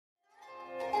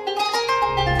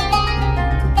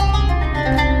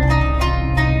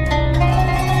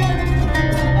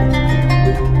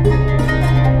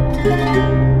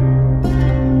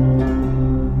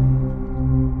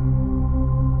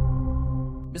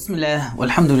بسم الله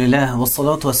والحمد لله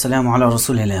والصلاة والسلام على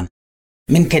رسول الله.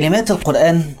 من كلمات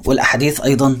القرآن والأحاديث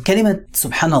أيضا كلمة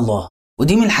سبحان الله،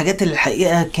 ودي من الحاجات اللي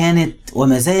الحقيقة كانت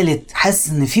وما زالت حاسس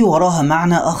إن في وراها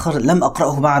معنى آخر لم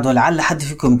أقرأه بعد، ولعل حد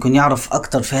فيكم يكون يعرف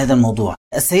أكتر في هذا الموضوع.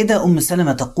 السيدة أم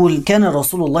سلمة تقول: كان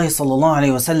رسول الله صلى الله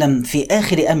عليه وسلم في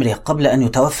آخر أمره قبل أن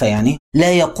يتوفى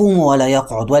لا يقوم ولا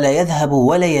يقعد ولا يذهب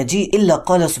ولا يجيء إلا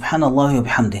قال سبحان الله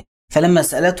وبحمده. فلما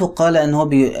سألته قال أنه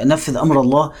بينفذ أمر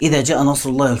الله إذا جاء نصر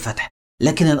الله والفتح،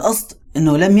 لكن الأصل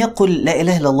أنه لم يقل لا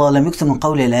إله إلا الله، لم يكثر من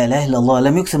قول لا إله إلا الله،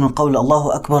 لم يكثر من قول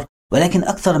الله أكبر، ولكن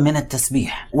أكثر من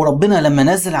التسبيح. وربنا لما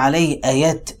نزل عليه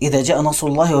آيات إذا جاء نصر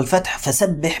الله والفتح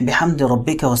فسبح بحمد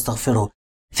ربك واستغفره.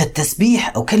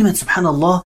 فالتسبيح أو كلمة سبحان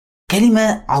الله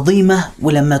كلمة عظيمة،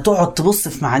 ولما تقعد تبص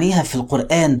في معانيها في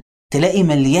القرآن تلاقي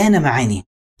مليانة معاني.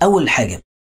 أول حاجة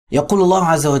يقول الله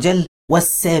عز وجل: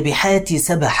 والسابحات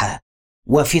سبحا،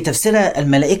 وفي تفسيرها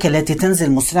الملائكة التي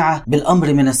تنزل مسرعة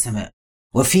بالأمر من السماء.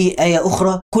 وفي آية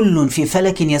أخرى: كل في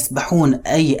فلك يسبحون،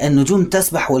 أي النجوم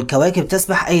تسبح والكواكب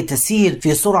تسبح، أي تسير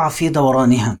في سرعة في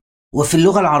دورانها. وفي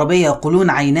اللغة العربية يقولون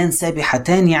عينان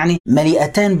سابحتان، يعني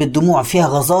مليئتان بالدموع، فيها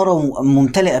غزارة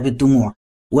وممتلئة بالدموع.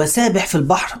 وسابح في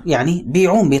البحر يعني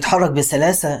بيعوم بيتحرك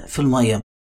بسلاسة في المية.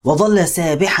 وظل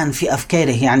سابحا في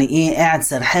أفكاره، يعني إيه؟ قاعد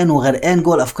سرحان وغرقان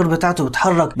جوه الأفكار بتاعته،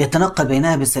 بيتحرك بيتنقل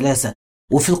بينها بسلاسة.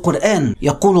 وفي القرآن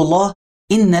يقول الله: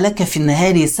 إن لك في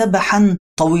النهار سبحا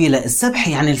طويلة. السبح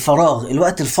يعني الفراغ،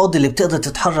 الوقت الفاضي اللي بتقدر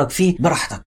تتحرك فيه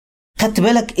براحتك. خدت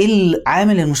بالك إيه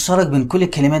العامل المشترك بين كل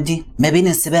الكلمات دي؟ ما بين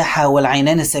السباحة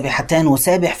والعينان السابحتان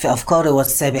وسابح في أفكاره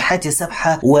والسابحات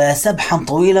سبحة وسبحا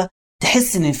طويلة.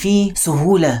 تحس إن في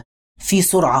سهولة، في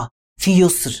سرعة، في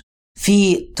يسر،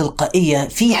 في تلقائية،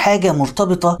 في حاجة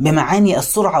مرتبطة بمعاني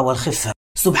السرعة والخفة.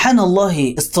 سبحان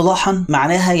الله اصطلاحا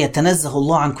معناها يتنزه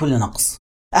الله عن كل نقص.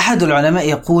 أحد العلماء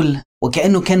يقول،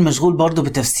 وكأنه كان مشغول برضه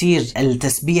بتفسير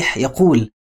التسبيح، يقول: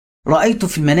 رأيت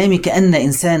في المنام كأن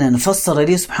إنسانا فسر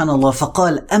لي سبحان الله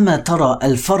فقال: أما ترى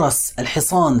الفرس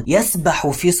الحصان يسبح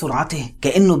في سرعته،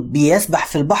 كأنه بيسبح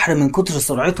في البحر من كتر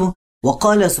سرعته،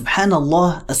 وقال سبحان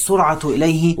الله السرعة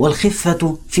إليه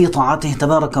والخفة في طاعته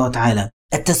تبارك وتعالى.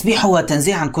 التسبيح هو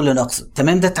تنزيه عن كل نقص،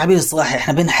 تمام؟ ده التعبير الصلاحي.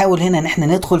 احنا بنحاول هنا ان احنا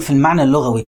ندخل في المعنى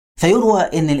اللغوي. فيروى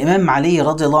ان الامام علي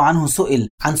رضي الله عنه سئل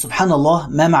عن سبحان الله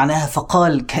ما معناها،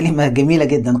 فقال كلمة جميلة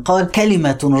جدا، قال: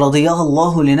 كلمة رضيها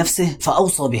الله لنفسه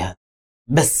فأوصى بها.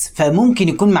 بس فممكن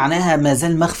يكون معناها ما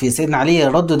زال مخفي. سيدنا علي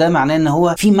رد ده معناه ان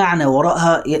هو في معنى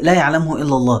وراءها لا يعلمه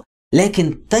الا الله،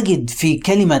 لكن تجد في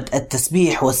كلمة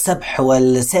التسبيح والسبح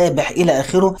والسابح إلى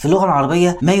آخره في اللغة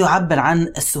العربية ما يعبر عن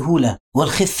السهولة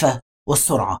والخفة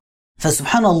والسرعة.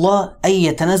 فسبحان الله أي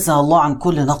يتنزه الله عن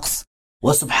كل نقص،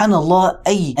 وسبحان الله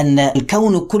أي أن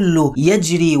الكون كله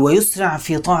يجري ويسرع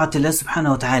في طاعة الله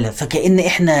سبحانه وتعالى. فكأن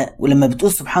إحنا ولما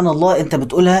بتقول سبحان الله أنت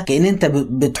بتقولها كأن أنت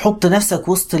بتحط نفسك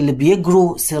وسط اللي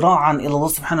بيجروا سراعا إلى الله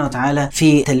سبحانه وتعالى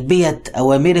في تلبية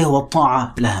أوامره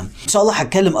والطاعة لها. إن شاء الله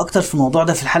هتكلم أكتر في الموضوع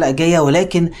ده في الحلقة الجاية،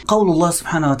 ولكن قول الله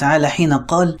سبحانه وتعالى حين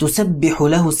قال: تسبح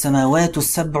له السماوات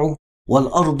السبع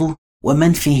والأرض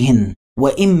ومن فيهن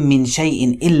وإن من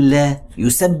شيء إلا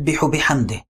يسبح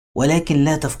بحمده ولكن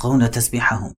لا تفقهون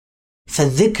تسبيحهم.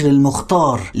 فالذكر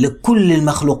المختار لكل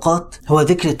المخلوقات هو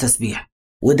ذكر التسبيح.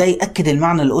 وده يأكد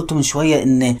المعنى اللي قلته من شوية،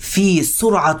 ان في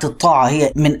سرعة الطاعة.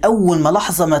 هي من اول ما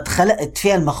لحظة ما اتخلقت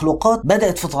فيها المخلوقات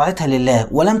بدأت في طاعتها لله،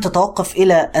 ولم تتوقف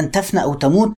الى ان تفنى او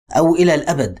تموت او الى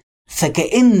الابد.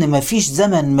 فكأن ما فيش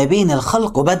زمن ما بين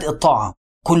الخلق وبدء الطاعة،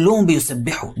 كلهم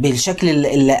بيسبحوا بالشكل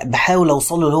اللي بحاول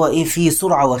اوصله، اللي هو ايه؟ فيه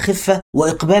سرعة وخفة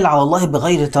واقبال على الله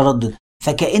بغير تردد.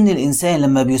 فكأن الإنسان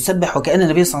لما بيسبح، وكأن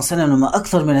النبي صلى الله عليه وسلم لما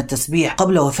أكثر من التسبيح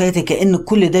قبل وفاته، كأن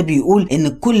كل ده بيقول إن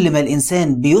كل ما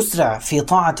الإنسان بيسرع في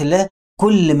طاعة الله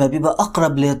كل ما بيبقى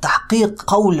أقرب لتحقيق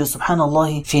قول سبحان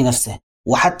الله في نفسه.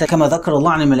 وحتى كما ذكر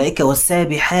الله عن الملائكة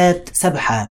والسابحات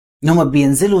سبحا، إنهم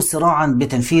بينزلوا سراعا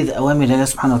بتنفيذ أوامر الله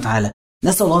سبحانه وتعالى.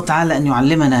 نسأل الله تعالى أن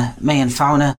يعلمنا ما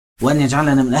ينفعنا وأن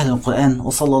يجعلنا من أهل القرآن.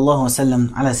 وصلى الله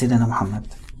وسلم على سيدنا محمد.